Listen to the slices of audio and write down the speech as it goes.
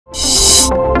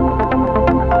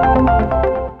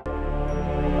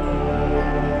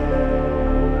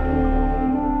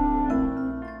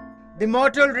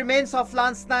Immortal remains of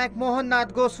Lance Naik Mohan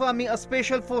Goswami, a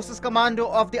Special Forces commando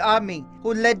of the army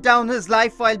who let down his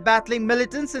life while battling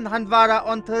militants in Handwara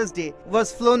on Thursday,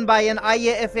 was flown by an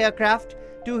IAF aircraft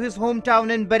to his hometown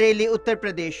in Bareilly, Uttar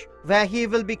Pradesh, where he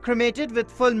will be cremated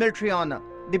with full military honor.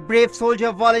 The brave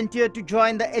soldier volunteered to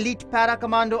join the elite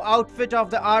para-commando outfit of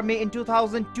the army in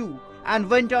 2002 and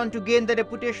went on to gain the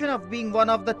reputation of being one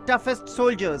of the toughest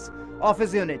soldiers of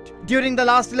his unit. During the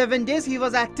last 11 days, he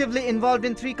was actively involved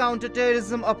in 3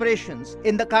 counter-terrorism operations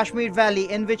in the Kashmir Valley,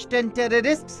 in which 10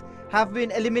 terrorists have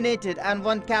been eliminated and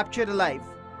 1 captured alive.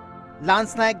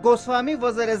 Lance Naik Goswami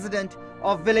was a resident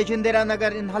of village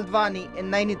Indiranagar in Handwara in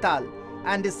Nainital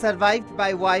and is survived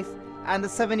by wife and a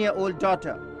 7-year-old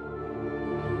daughter.